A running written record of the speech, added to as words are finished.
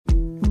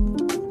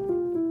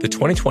The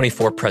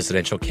 2024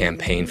 presidential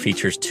campaign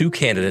features two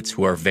candidates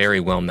who are very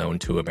well known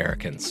to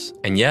Americans.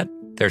 And yet,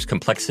 there's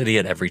complexity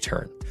at every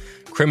turn.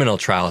 Criminal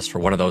trials for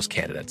one of those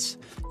candidates.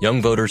 Young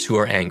voters who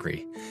are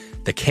angry.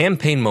 The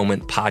Campaign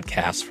Moment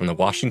podcast from the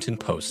Washington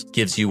Post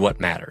gives you what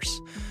matters.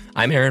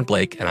 I'm Aaron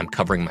Blake, and I'm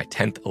covering my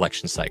 10th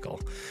election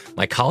cycle.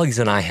 My colleagues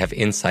and I have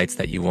insights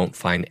that you won't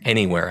find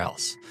anywhere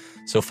else.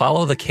 So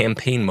follow the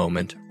Campaign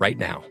Moment right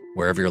now,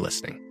 wherever you're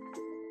listening.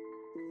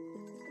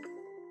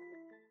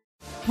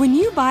 When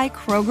you buy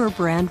Kroger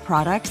brand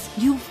products,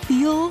 you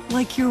feel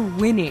like you're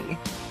winning.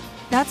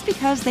 That's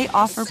because they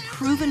offer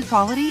proven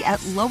quality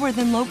at lower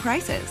than low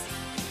prices.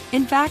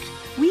 In fact,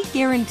 we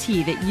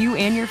guarantee that you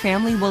and your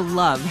family will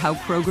love how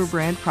Kroger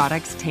brand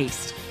products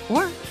taste,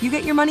 or you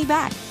get your money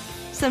back.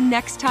 So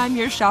next time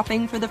you're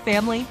shopping for the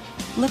family,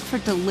 look for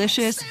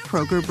delicious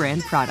Kroger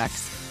brand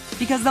products,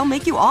 because they'll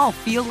make you all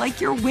feel like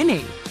you're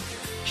winning.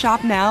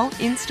 Shop now,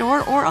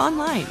 in-store, or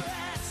online.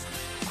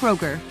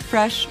 Kroger,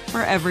 fresh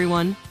for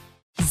everyone.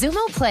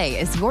 Xumo Play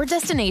is your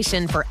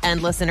destination for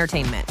endless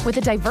entertainment. With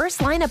a diverse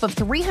lineup of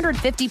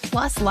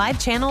 350-plus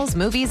live channels,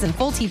 movies, and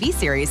full TV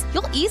series,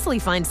 you'll easily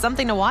find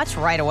something to watch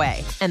right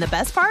away. And the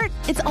best part?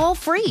 It's all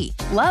free.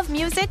 Love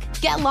music?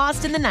 Get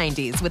lost in the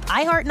 90s with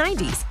iHeart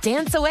 90s,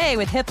 dance away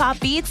with hip-hop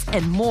beats,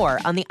 and more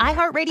on the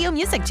iHeartRadio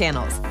music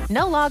channels.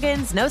 No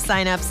logins, no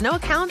signups, no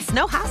accounts,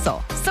 no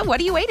hassle. So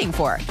what are you waiting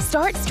for?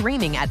 Start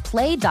streaming at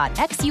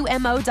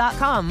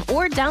play.xumo.com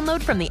or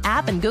download from the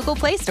app and Google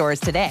Play stores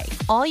today.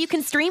 All you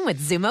can stream with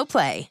Xumo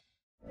Play.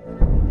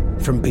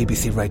 From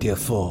BBC Radio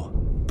 4,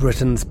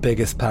 Britain's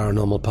biggest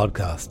paranormal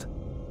podcast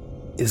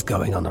is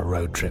going on a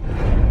road trip.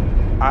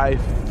 I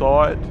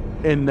thought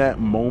in that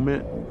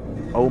moment,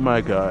 oh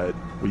my God,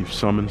 we've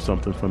summoned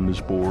something from this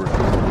board.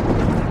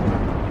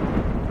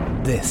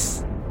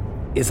 This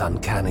is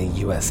Uncanny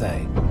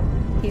USA.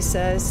 He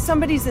says,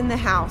 somebody's in the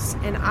house,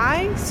 and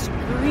I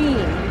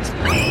screamed.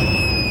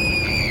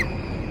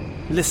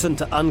 Listen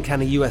to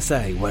Uncanny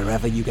USA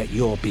wherever you get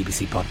your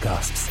BBC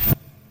podcasts,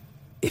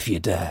 if you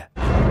dare.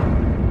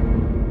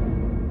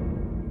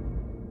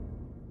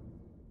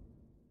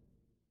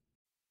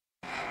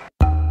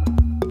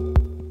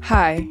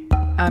 Hi,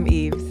 I'm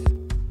Eves.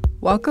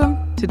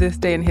 Welcome to This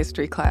Day in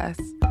History class,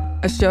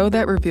 a show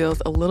that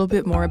reveals a little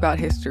bit more about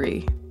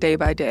history day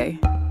by day.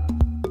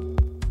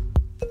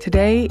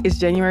 Today is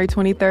January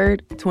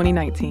 23rd,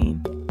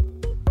 2019.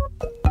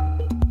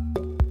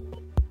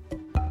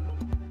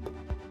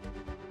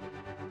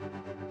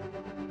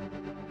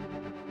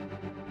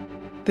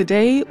 The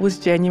day was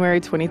January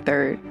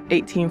 23rd,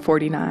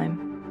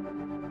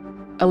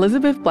 1849.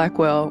 Elizabeth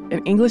Blackwell,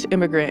 an English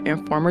immigrant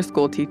and former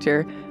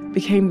schoolteacher,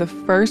 became the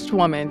first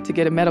woman to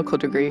get a medical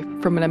degree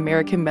from an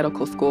American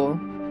medical school.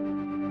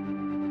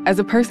 As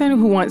a person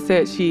who once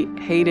said she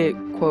hated,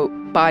 quote,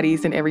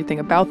 bodies and everything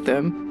about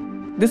them,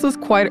 this was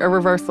quite a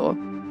reversal.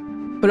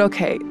 But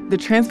okay, the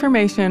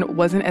transformation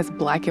wasn't as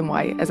black and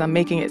white as I'm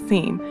making it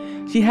seem.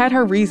 She had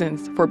her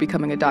reasons for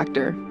becoming a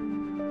doctor.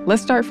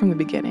 Let's start from the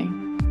beginning.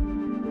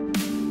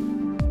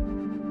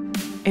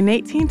 In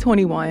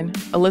 1821,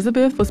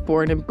 Elizabeth was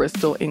born in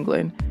Bristol,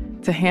 England,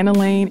 to Hannah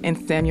Lane and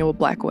Samuel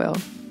Blackwell.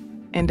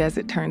 And as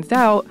it turns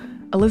out,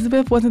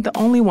 Elizabeth wasn't the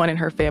only one in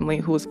her family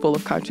who was full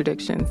of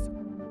contradictions.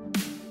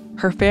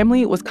 Her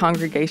family was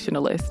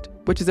Congregationalist,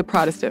 which is a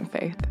Protestant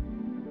faith.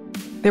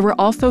 They were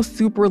also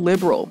super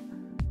liberal.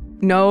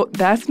 No,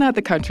 that's not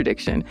the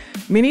contradiction.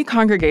 Many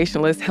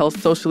Congregationalists held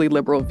socially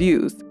liberal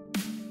views.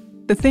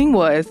 The thing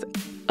was,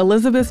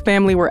 Elizabeth's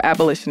family were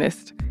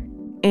abolitionists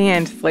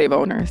and slave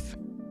owners.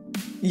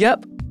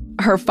 Yep,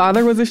 her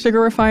father was a sugar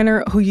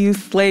refiner who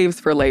used slaves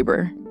for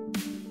labor.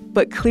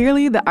 But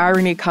clearly the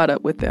irony caught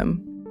up with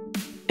them.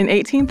 In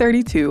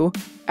 1832,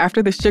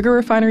 after the sugar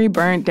refinery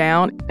burned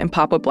down and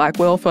Papa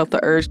Blackwell felt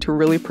the urge to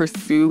really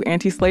pursue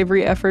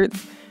anti-slavery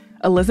efforts,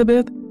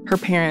 Elizabeth, her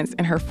parents,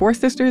 and her 4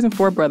 sisters and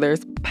 4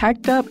 brothers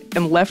packed up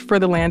and left for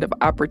the land of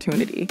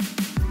opportunity.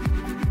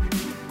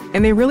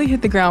 And they really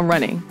hit the ground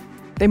running.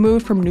 They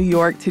moved from New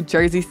York to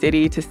Jersey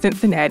City to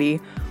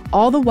Cincinnati,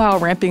 all the while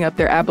ramping up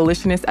their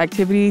abolitionist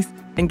activities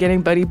and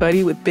getting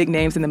buddy-buddy with big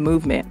names in the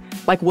movement,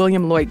 like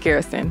William Lloyd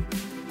Garrison.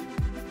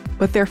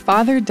 But their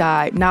father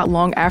died not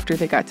long after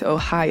they got to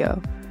Ohio,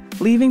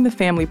 leaving the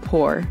family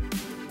poor.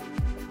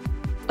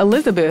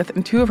 Elizabeth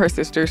and 2 of her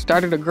sisters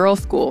started a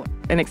girls' school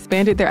and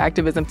expanded their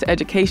activism to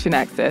education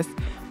access,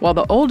 while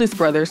the oldest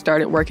brother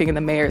started working in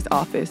the mayor's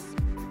office.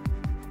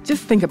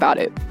 Just think about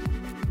it.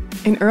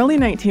 In early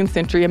 19th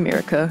century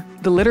America,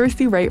 the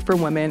literacy rate for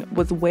women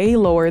was way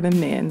lower than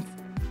men's.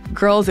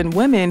 Girls and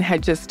women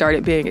had just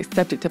started being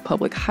accepted to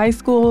public high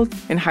schools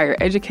and higher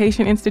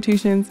education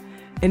institutions,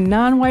 and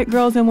non-white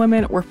girls and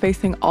women were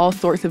facing all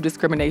sorts of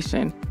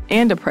discrimination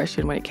and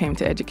oppression when it came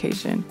to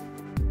education.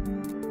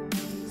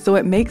 So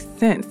it makes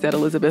sense that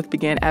Elizabeth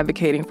began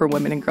advocating for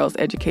women and girls'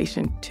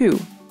 education, too.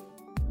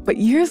 But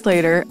years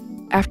later,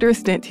 after a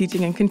stint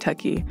teaching in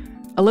Kentucky,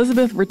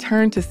 Elizabeth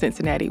returned to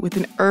Cincinnati with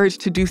an urge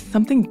to do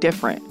something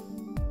different.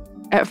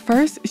 At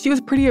first, she was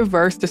pretty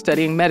averse to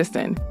studying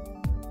medicine.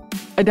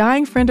 A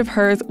dying friend of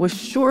hers was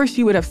sure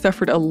she would have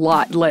suffered a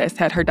lot less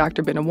had her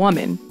doctor been a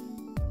woman.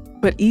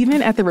 But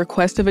even at the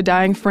request of a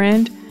dying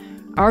friend,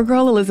 our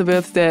girl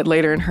Elizabeth said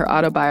later in her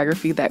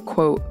autobiography that,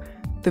 quote,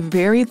 "The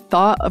very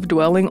thought of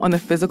dwelling on the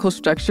physical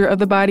structure of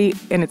the body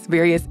and its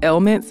various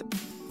ailments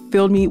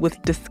filled me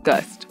with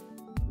disgust."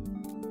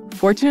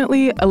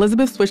 Fortunately,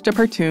 Elizabeth switched up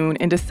her tune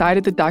and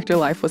decided the doctor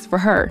life was for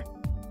her.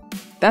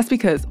 That's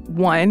because,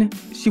 one,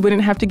 she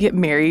wouldn't have to get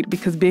married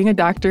because being a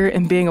doctor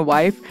and being a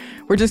wife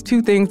were just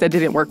two things that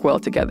didn't work well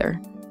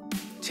together.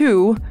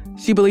 Two,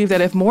 she believed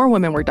that if more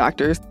women were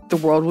doctors, the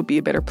world would be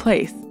a better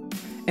place.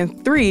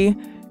 And three,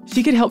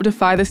 she could help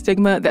defy the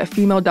stigma that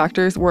female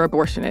doctors were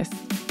abortionists.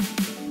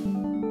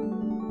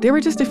 There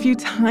were just a few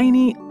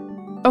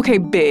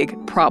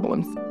big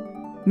problems.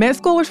 Med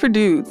school was for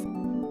dudes,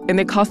 and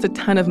they cost a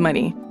ton of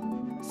money.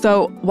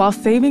 So while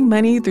saving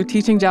money through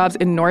teaching jobs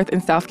in North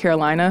and South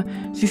Carolina,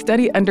 she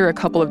studied under a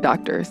couple of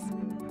doctors.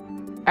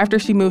 After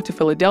she moved to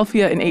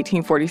Philadelphia in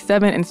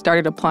 1847 and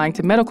started applying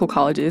to medical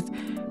colleges,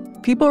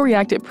 people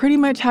reacted pretty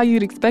much how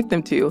you'd expect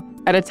them to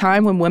at a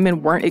time when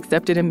women weren't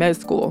accepted in med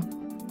school.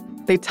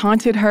 They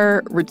taunted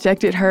her,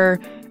 rejected her,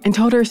 and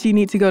told her she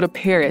needed to go to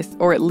Paris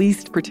or at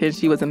least pretend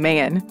she was a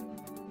man.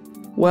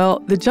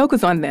 Well, the joke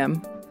was on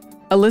them.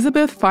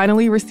 Elizabeth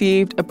finally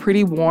received a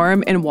pretty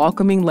warm and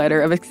welcoming letter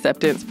of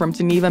acceptance from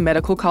Geneva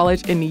Medical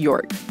College in New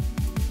York.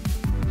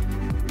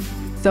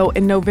 So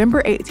in November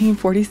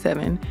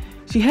 1847,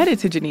 she headed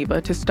to Geneva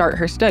to start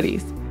her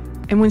studies.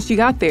 And when she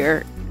got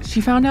there,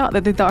 she found out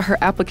that they thought her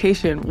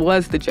application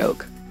was the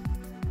joke.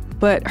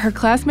 But her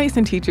classmates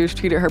and teachers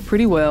treated her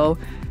pretty well,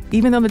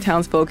 even though the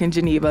townsfolk in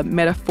Geneva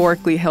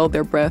metaphorically held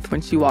their breath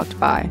when she walked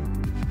by.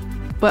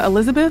 But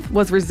Elizabeth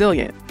was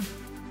resilient.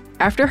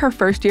 After her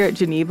first year at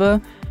Geneva,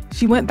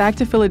 she went back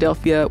to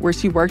Philadelphia where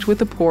she worked with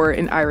the poor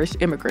and Irish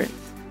immigrants.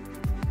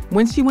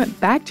 When she went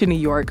back to New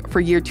York for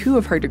year 2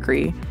 of her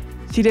degree,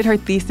 she did her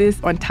thesis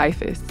on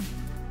typhus.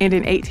 And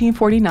in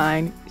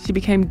 1849, she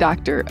became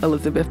Dr.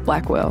 Elizabeth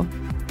Blackwell.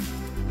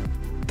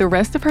 The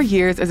rest of her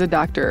years as a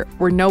doctor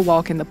were no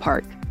walk in the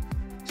park.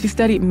 She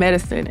studied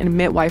medicine and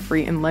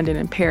midwifery in London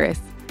and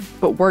Paris,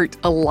 but worked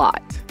a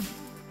lot.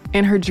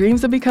 And her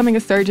dreams of becoming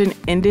a surgeon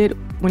ended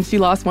when she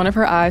lost one of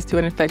her eyes to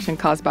an infection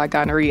caused by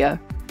gonorrhea.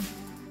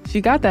 She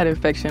got that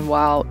infection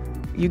while,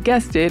 you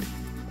guessed it,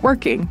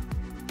 working.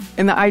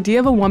 And the idea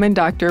of a woman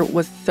doctor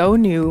was so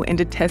new and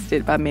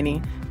detested by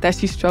many that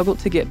she struggled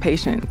to get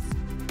patients.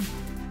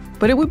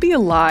 But it would be a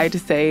lie to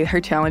say her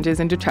challenges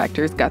and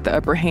detractors got the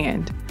upper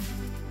hand.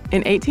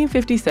 In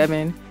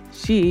 1857,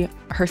 she,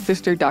 her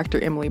sister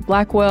Dr. Emily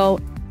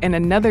Blackwell, and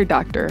another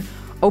doctor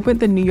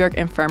opened the New York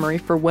Infirmary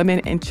for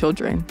Women and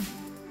Children.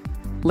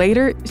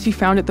 Later, she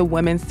founded the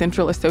Women's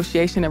Central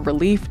Association of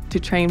Relief to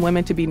train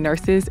women to be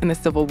nurses in the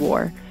Civil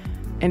War.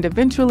 And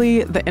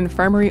eventually, the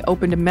infirmary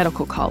opened a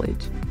medical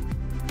college.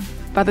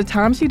 By the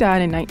time she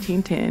died in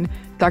 1910,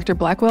 Dr.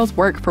 Blackwell's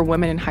work for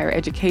women in higher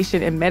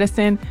education and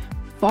medicine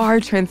far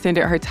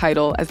transcended her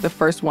title as the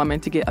first woman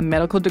to get a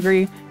medical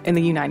degree in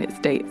the United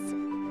States.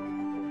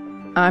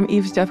 I'm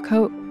Eve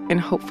Jeffcoat,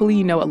 and hopefully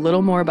you know a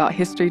little more about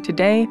history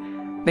today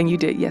than you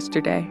did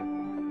yesterday.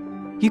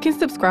 You can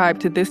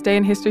subscribe to This Day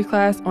in History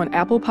class on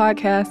Apple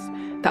Podcasts,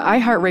 the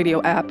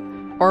iHeartRadio app,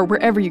 or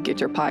wherever you get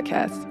your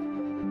podcasts.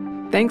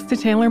 Thanks to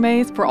Chandler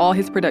Mays for all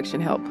his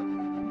production help.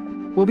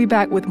 We'll be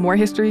back with more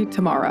history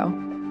tomorrow.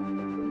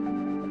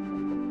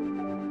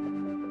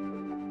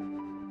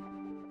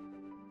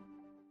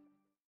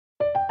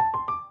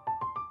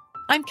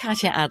 I'm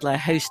Katya Adler,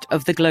 host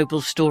of The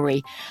Global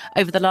Story.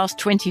 Over the last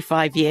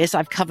 25 years,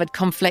 I've covered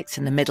conflicts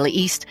in the Middle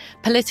East,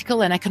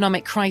 political and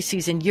economic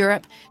crises in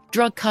Europe,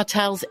 drug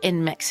cartels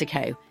in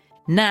Mexico.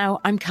 Now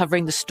I'm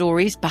covering the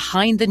stories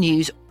behind the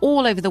news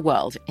all over the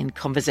world in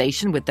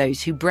conversation with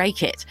those who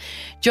break it.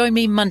 Join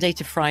me Monday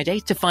to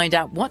Friday to find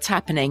out what's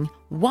happening,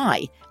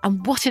 why,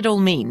 and what it all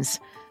means.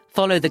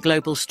 Follow The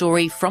Global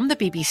Story from the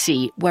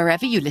BBC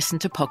wherever you listen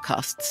to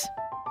podcasts.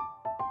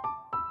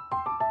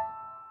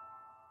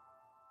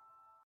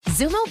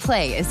 Xumo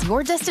Play is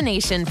your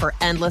destination for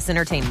endless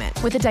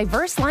entertainment. With a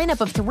diverse lineup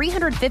of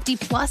 350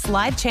 plus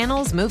live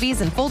channels,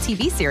 movies, and full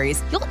TV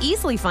series, you'll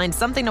easily find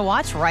something to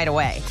watch right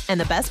away. And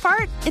the best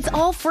part? It's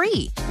all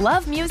free.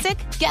 Love music?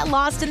 Get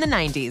lost in the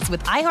 90s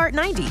with iHeart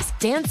 90s.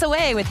 Dance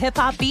away with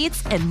hip-hop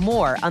beats and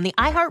more on the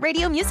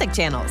iHeartRadio music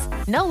channels.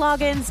 No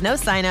logins, no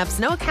signups,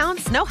 no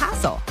accounts, no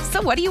hassle.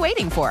 So what are you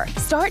waiting for?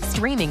 Start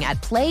streaming at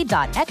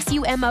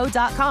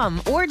play.xumo.com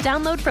or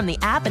download from the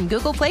app and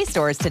Google Play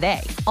stores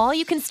today. All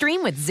you can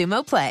stream with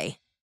Xumo Play.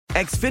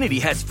 Xfinity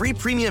has free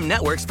premium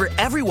networks for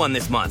everyone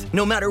this month,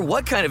 no matter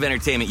what kind of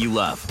entertainment you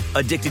love.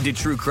 Addicted to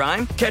true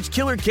crime? Catch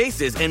killer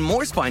cases and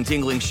more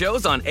spine-tingling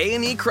shows on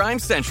A&E Crime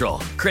Central.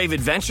 Crave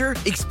adventure?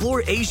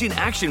 Explore Asian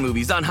action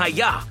movies on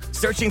Hi-Ya.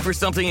 Searching for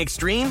something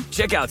extreme?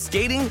 Check out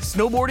skating,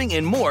 snowboarding,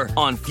 and more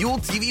on Fuel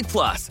TV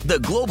Plus, the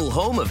global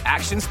home of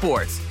action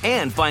sports.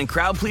 And find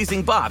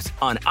crowd-pleasing bops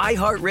on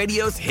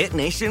iHeartRadio's Hit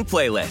Nation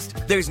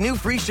playlist. There's new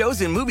free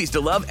shows and movies to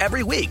love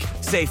every week.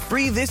 Say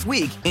free this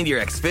week in your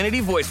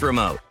Xfinity voice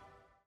remote.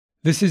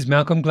 This is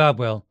Malcolm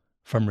Gladwell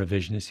from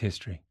revisionist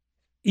history.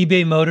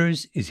 eBay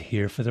Motors is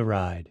here for the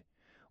ride.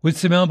 With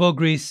some elbow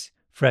grease,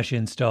 fresh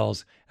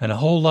installs, and a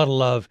whole lot of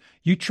love,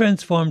 you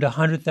transformed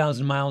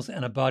 100,000 miles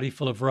and a body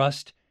full of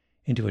rust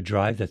into a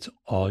drive that's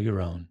all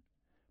your own.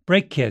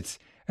 Brake kits,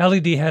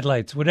 LED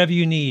headlights, whatever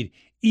you need,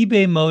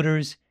 eBay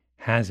Motors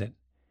has it.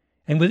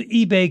 And with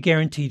eBay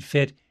Guaranteed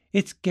Fit,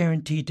 it's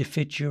guaranteed to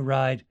fit your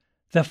ride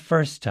the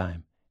first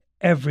time,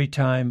 every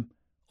time,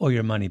 or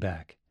your money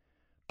back.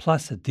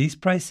 Plus, at these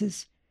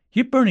prices,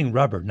 you're burning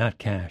rubber, not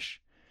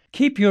cash.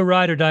 Keep your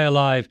ride or die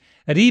alive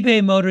at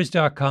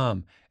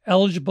ebaymotors.com.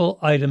 Eligible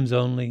items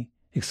only.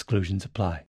 Exclusions apply.